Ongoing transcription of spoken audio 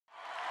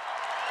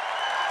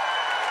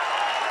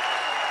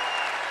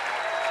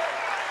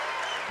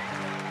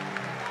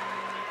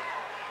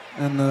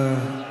And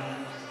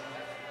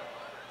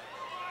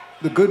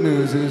the good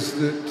news is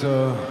that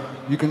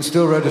you can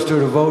still register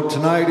to vote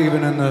tonight,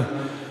 even in the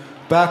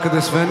back of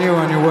this venue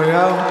on your way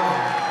out.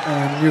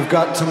 And you've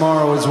got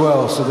tomorrow as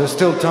well, so there's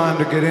still time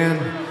to get in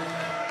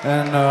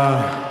and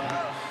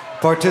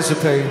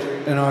participate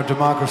in our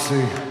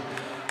democracy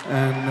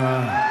and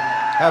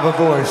have a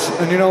voice.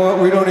 And you know what?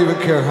 We don't even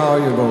care how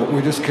you vote.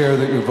 We just care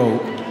that you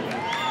vote.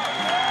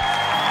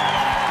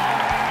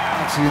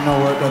 Actually, you know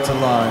what? That's a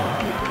lie.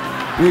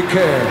 We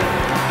care.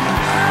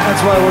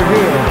 That's why we're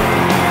here.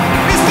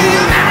 It's the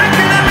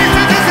American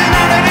messages and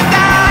already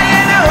die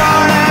in their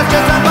own as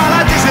just a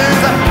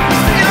politicians.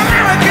 The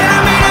American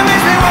media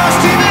they watch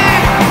TV.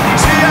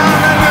 See on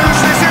the news,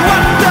 they say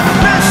what the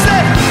press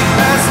say.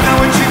 That's not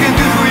what you can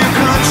do for your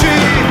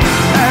country.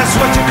 That's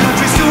what your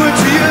country's doing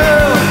to you.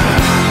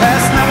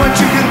 That's not what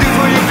you can do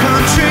for your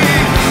country.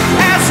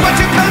 That's what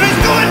your country's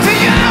doing to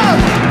you.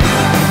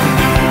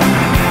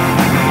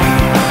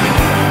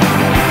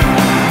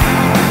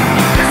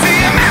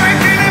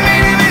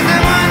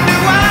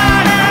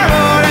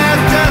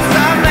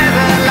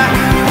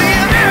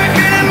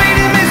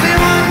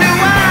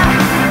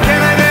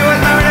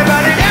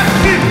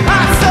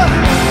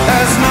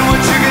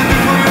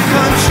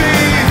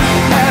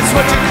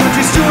 What your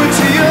country's doing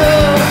to you.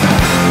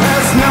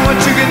 That's not what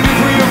you can do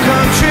for your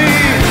country.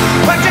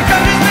 What your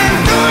country's been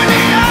doing to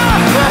you.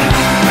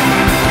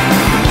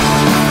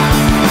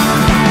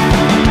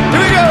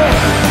 Here we go.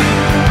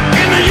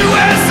 In the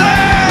USA.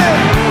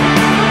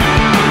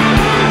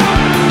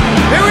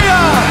 Here we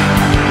are.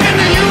 In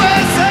the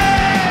USA.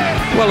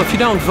 Well, if you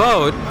don't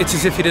vote, it's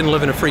as if you didn't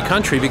live in a free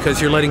country because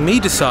you're letting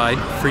me decide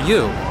for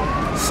you.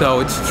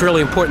 So it's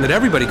really important that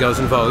everybody goes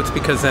and votes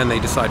because then they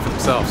decide for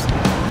themselves.